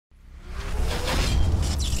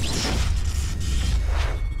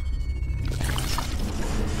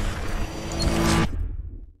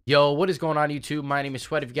Yo, what is going on YouTube? My name is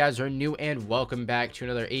Sweat if you guys are new, and welcome back to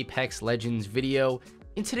another Apex Legends video.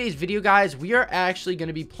 In today's video, guys, we are actually going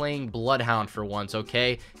to be playing Bloodhound for once,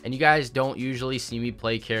 okay? And you guys don't usually see me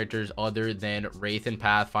play characters other than Wraith and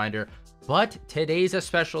Pathfinder, but today's a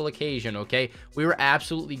special occasion, okay? We were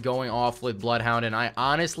absolutely going off with Bloodhound, and I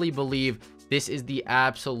honestly believe this is the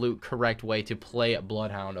absolute correct way to play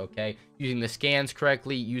Bloodhound, okay? Using the scans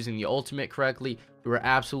correctly, using the ultimate correctly, we were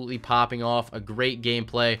absolutely popping off. A great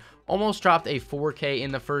gameplay. Almost dropped a 4K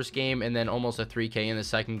in the first game and then almost a 3K in the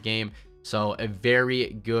second game. So a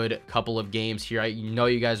very good couple of games here. I know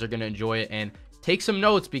you guys are going to enjoy it and take some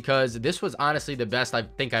notes because this was honestly the best I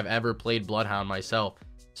think I've ever played Bloodhound myself.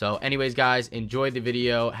 So anyways, guys, enjoy the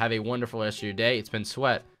video. Have a wonderful rest of your day. It's been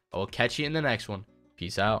Sweat. I will catch you in the next one.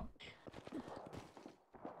 Peace out.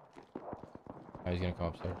 Oh, he's going to come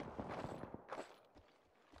upstairs.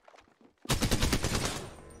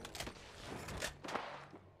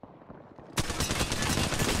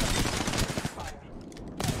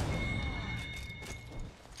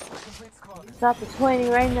 Stop the 20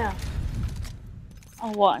 right now.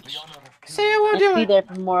 I'll watch. Say I won't do it. Be there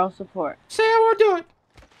for moral support. Say I won't do it.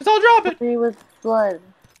 Cause I'll drop it. 3 with blood.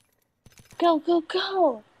 Go, go,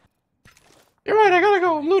 go. You're right, I gotta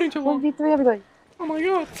go. I'm looting too long. 1v3 everybody. Oh my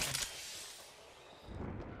god.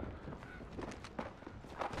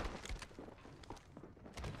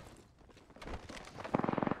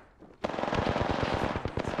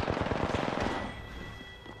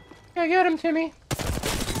 Yeah, get him, Timmy.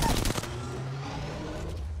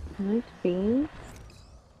 Nice beans.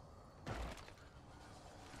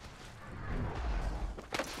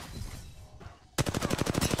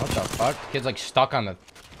 What the fuck? The kid's like stuck on the...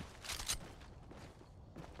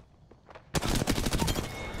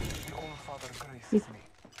 He's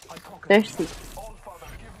thirsty.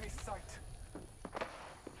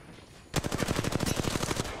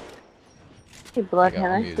 Hey,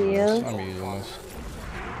 Bloodhound, I see you. I'm using this.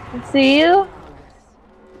 I see you.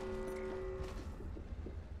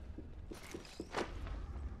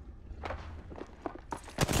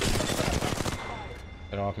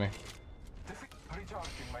 Get off me.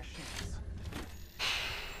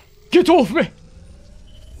 Get off me!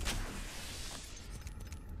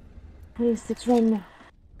 26 right now.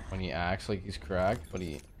 When he acts like he's cracked, but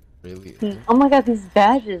he really isn't. Oh my god, these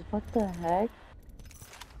badges. What the heck?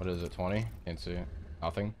 What is it, 20? Can't see it.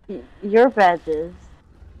 Nothing? Your badges.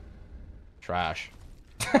 Trash.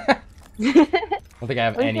 I don't think I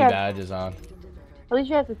have any badges on. At least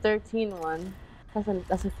you have the 13 one.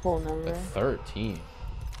 That's a cool number. The 13?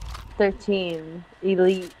 13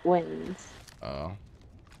 elite wins. Oh.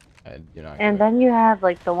 You're not and then you have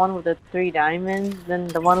like the one with the 3 diamonds, then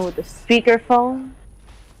the one with the speakerphone.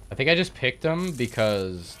 I think I just picked them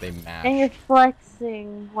because they match. And you're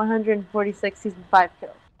flexing 146 season 5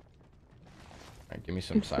 kills. Alright, give me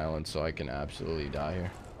some silence so I can absolutely die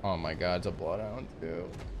here. Oh my god, it's a Bloodhound too.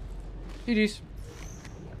 GG's.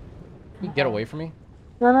 Can you get away from me?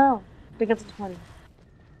 No. Pick up the 20.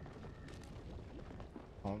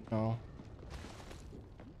 Oh no.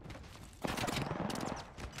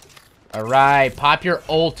 Alright, pop your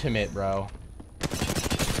ultimate, bro.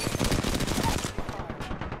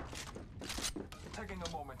 Taking a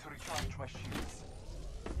moment to recharge my shields.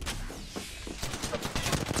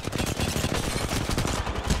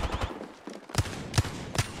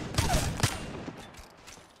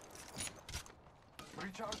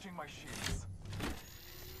 Recharging my shields.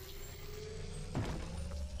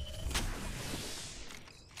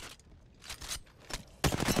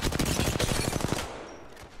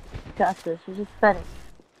 Got this. You're just betting.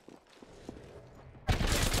 I'm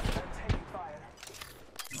taking fire.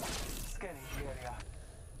 Scanning the area.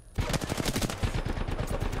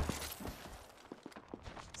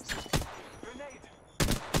 Grenade.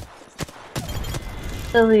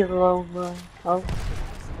 Silly low bro. Oh.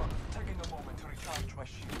 Taking a moment to recharge my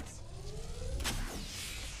shields.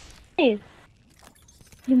 Hey.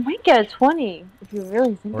 You might get a 20 if you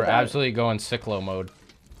really think We're about it. absolutely going Cyclo mode.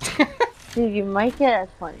 Dude, you might get a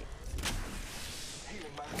 20.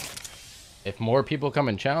 If more people come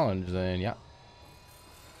and challenge, then yeah.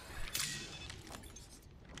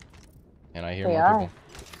 And I hear more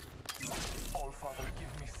people. All Father,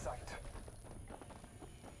 give me sight.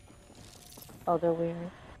 Oh, they're weird.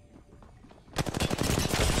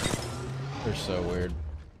 They're so weird.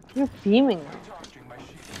 You're beaming them. Recharging my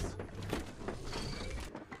shields.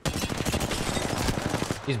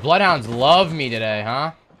 These Bloodhounds love me today,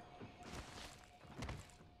 huh?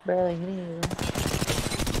 Barely hitting you.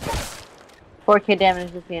 4K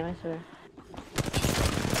damage this game, I swear.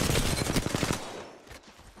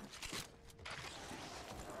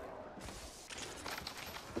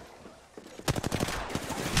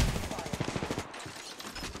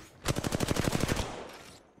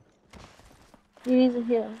 He needs a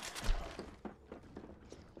heal.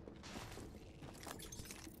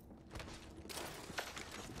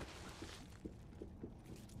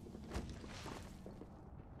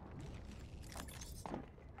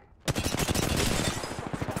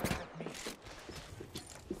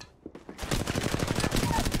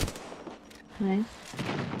 Nice.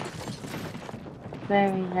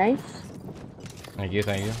 Very nice. Thank you,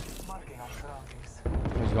 thank you. Marking our surroundings.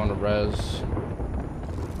 He's going to res.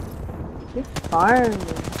 Good farm.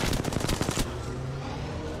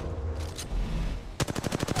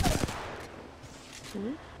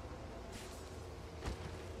 Hmm?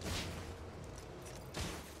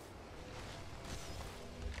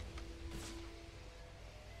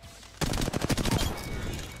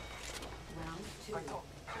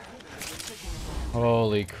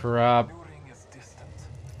 Holy crap. Luring is distant.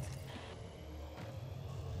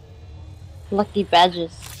 Lucky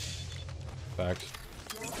badges. Facts.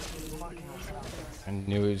 Marking our surroundings. I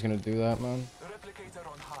knew he was going to do that, man. The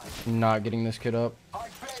replicator on high. I'm not getting this kid up. I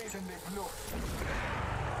bathe in the blue.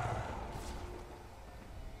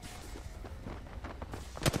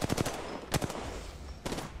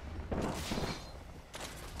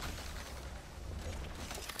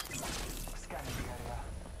 Scanning the area.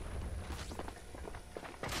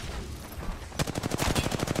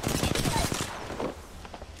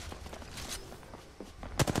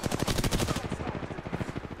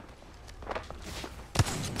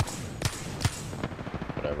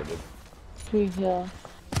 Whatever, dude. Free heal.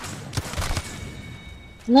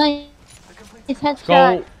 Nice. The complete It's Let's headshot.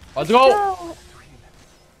 go. Let's go. Go. to heal.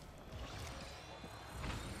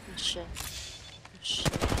 Oh, shit. Oh,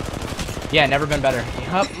 shit. Yeah, never been better.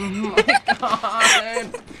 Yup. Oh my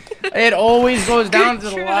god. It always goes down to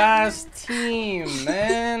the last team,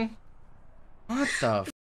 man. What the f?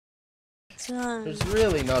 There's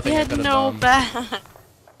really nothing You I had could have no done. back.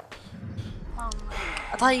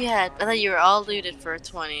 I thought you were all looted for a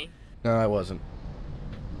 20. No, I wasn't.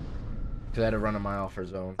 Because I had to run a mile for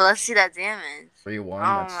zone. But let's see that damage. 3-1, Oh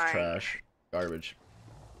that's my. trash. Garbage.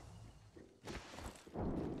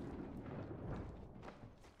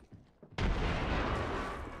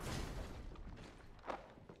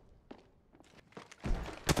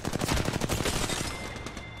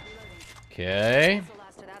 Okay. That's the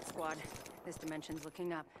last of that squad. This dimension's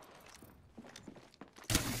looking up.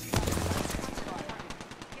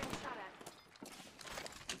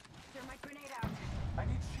 I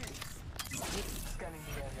need shields. Scanning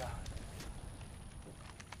the area.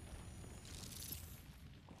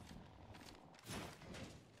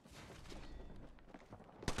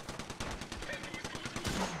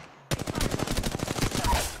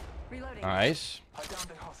 Reloading. Nice. I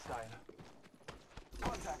downed a hostile.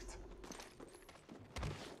 Contact.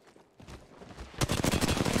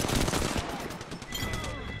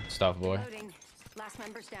 Stuff, boy. Reloading. Last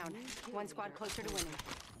member's down. One squad closer to winning.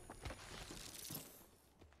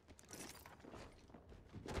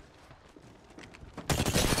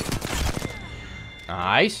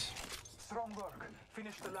 Nice. Strong work.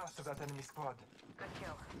 Finish the last of that enemy squad. Good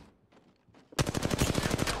kill.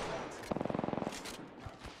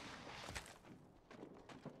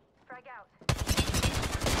 Frag out.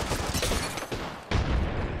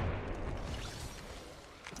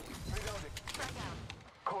 Reloading. Frag out.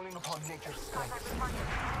 Calling upon nature's strength. Scanning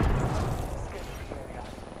the area.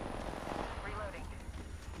 Reloading.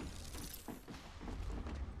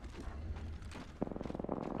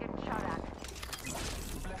 Getting shot at.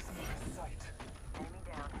 Bless me with sight. Enemy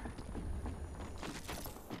down.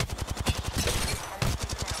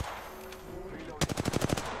 Reloading.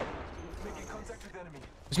 Making contact with enemy.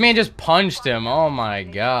 This man just punched him. Oh my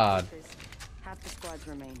god. Half the squads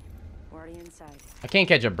remain. Already inside. I can't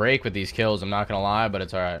catch a break with these kills, I'm not gonna lie, but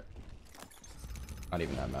it's alright. Not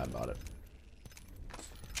even that mad about it.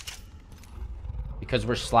 Because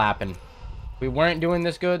we're slapping. If we weren't doing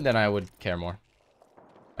this good, then I would care more.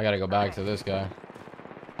 I gotta go back to this guy.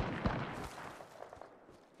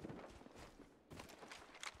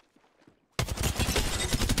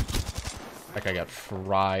 That guy got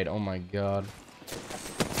fried. Oh my god.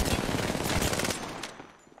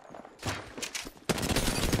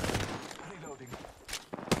 Reloading.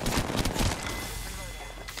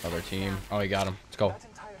 Other team. Oh, he got him. Let's go. That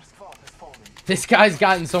entire squad has fallen. This guy's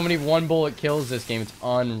gotten so many one bullet kills this game. It's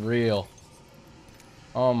unreal.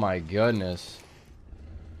 Oh my goodness.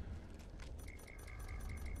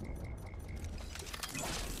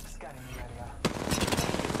 Scanning the area.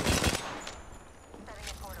 Setting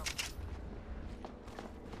a portal.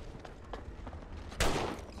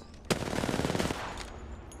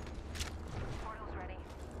 Portal's ready.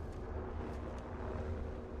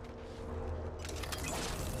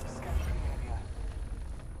 Scanning the area.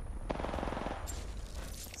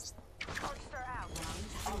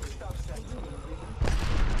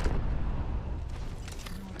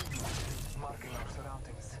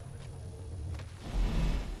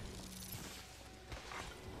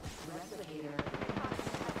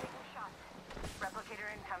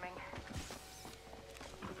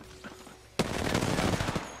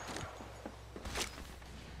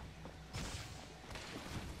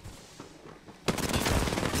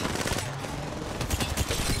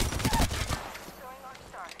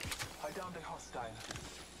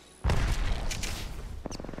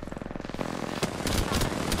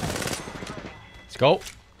 go.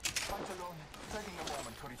 Fight alone. Taking a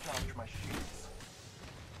moment to recharge my shields.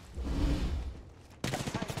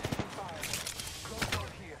 Taking fire. Close door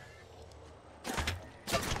here.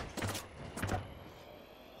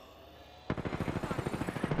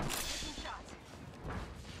 Taking shots.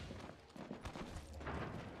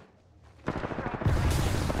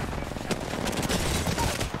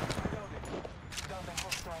 Reloading. Down the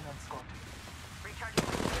hostile and Scott. Recharging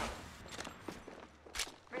my shield.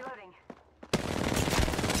 Reloading.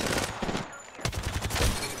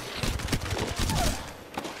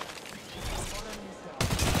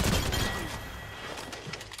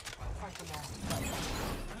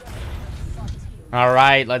 All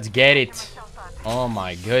right, let's get it. Oh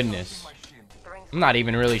my goodness. I'm not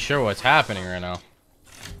even really sure what's happening right now.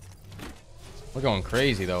 We're going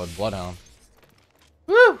crazy though with Bloodhound.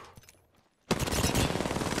 Woo!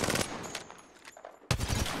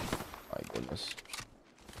 My goodness.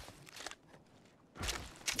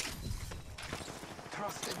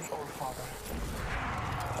 Trust in the old father.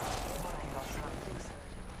 Marking our surroundings.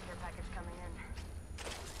 Care package coming in.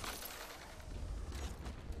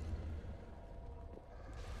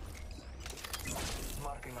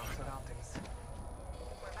 Marking our surroundings.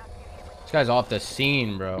 This guy's off the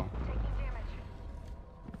scene, bro. Taking damage.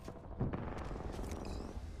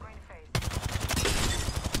 Going to phase.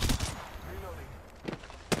 Reloading.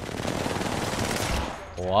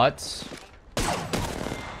 What?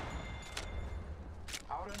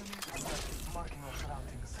 Our enemies have left. Marking our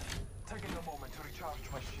surroundings. Taking a moment to recharge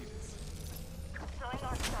my shields. Throwing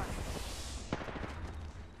our star.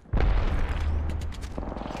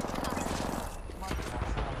 Marking our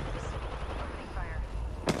surroundings. Opening fire.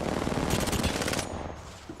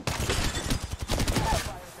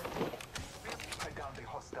 Tie down the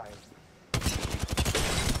hostile.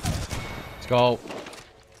 Let's go.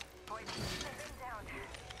 Poison. Down.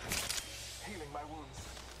 Healing my wounds.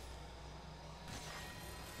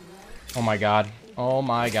 Oh my god. Oh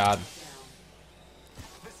my god.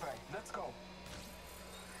 This way. Let's go.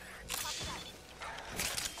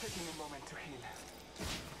 Taking a moment to heal.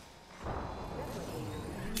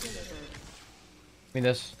 Give me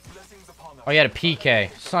this. Blessings upon us. Oh, you had a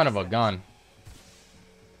PK. Son of a gun.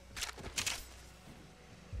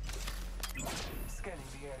 Scanning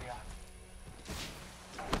the area.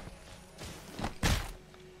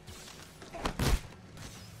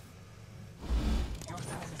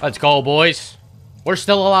 Let's go, boys. We're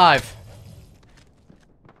still alive.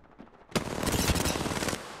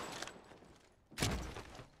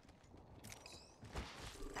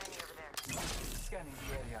 Enemy over there. Scanning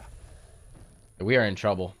the area. We are in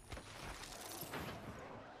trouble.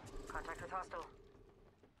 Contact with hostile.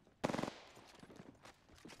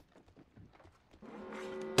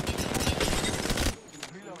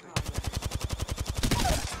 Reloading.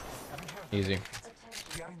 Easy.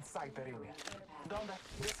 We are inside the ring. Down there.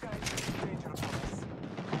 This guy is in danger of us.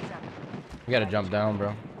 We gotta jump down,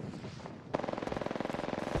 bro.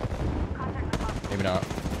 Contact with hostile. Maybe not.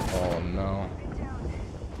 Oh, no.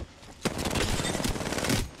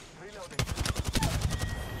 Reloading.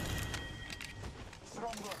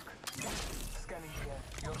 Strong work. Scanning the air.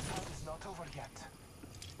 Your fight is not over yet.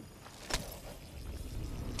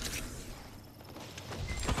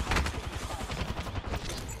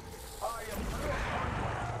 I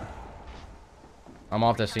am I'm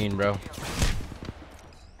off the scene, bro. I'm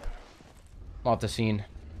off the scene.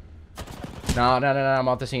 No, no, no, no. I'm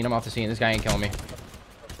off the scene. I'm off the scene. This guy ain't killing me.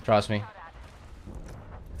 Trust me.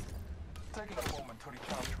 taking a moment to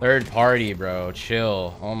recharge. Third party, bro.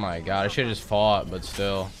 Chill. Oh my god. I should have just fought, but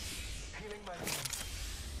still. Healing my wounds.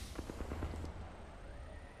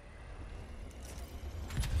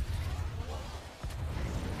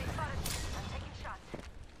 They spotted me. I'm taking shots.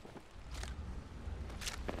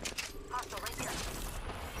 Hostile right here.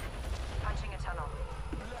 Punching a tunnel.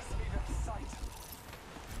 Bless me with sight.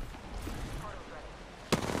 Portal's ready.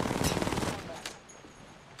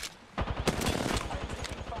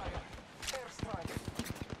 Fire. Airstrike.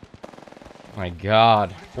 My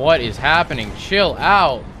god. What is happening? Chill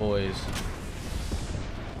out, boys.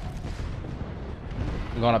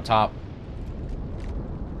 I'm going up top.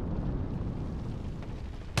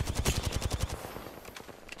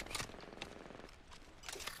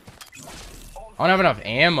 I don't have enough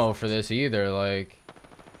ammo for this either, like.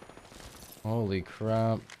 Holy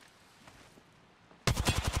crap.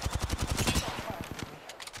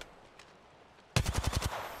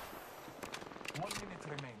 One minute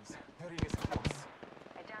remains. The ring is close.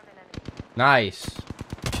 I downed an enemy. Nice.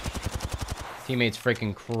 Teammate's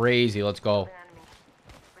freaking crazy. Let's go. An enemy.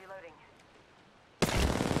 Reloading.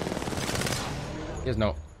 He has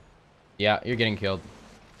no. Yeah, you're getting killed.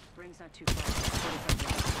 Ring's not too far.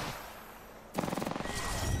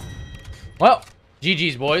 Well,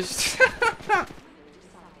 GG's, boys.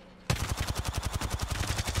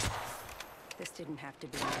 This didn't have to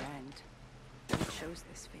be your end. You chose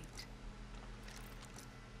this fate.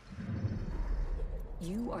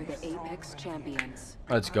 You are the Apex champions.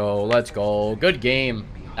 Let's go. Let's go. Good game.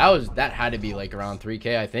 That had to be like around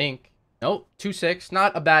 3K, I think. Nope, 2-6.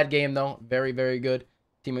 Not a bad game though. Very, very good.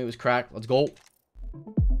 Teammate was cracked. Let's go.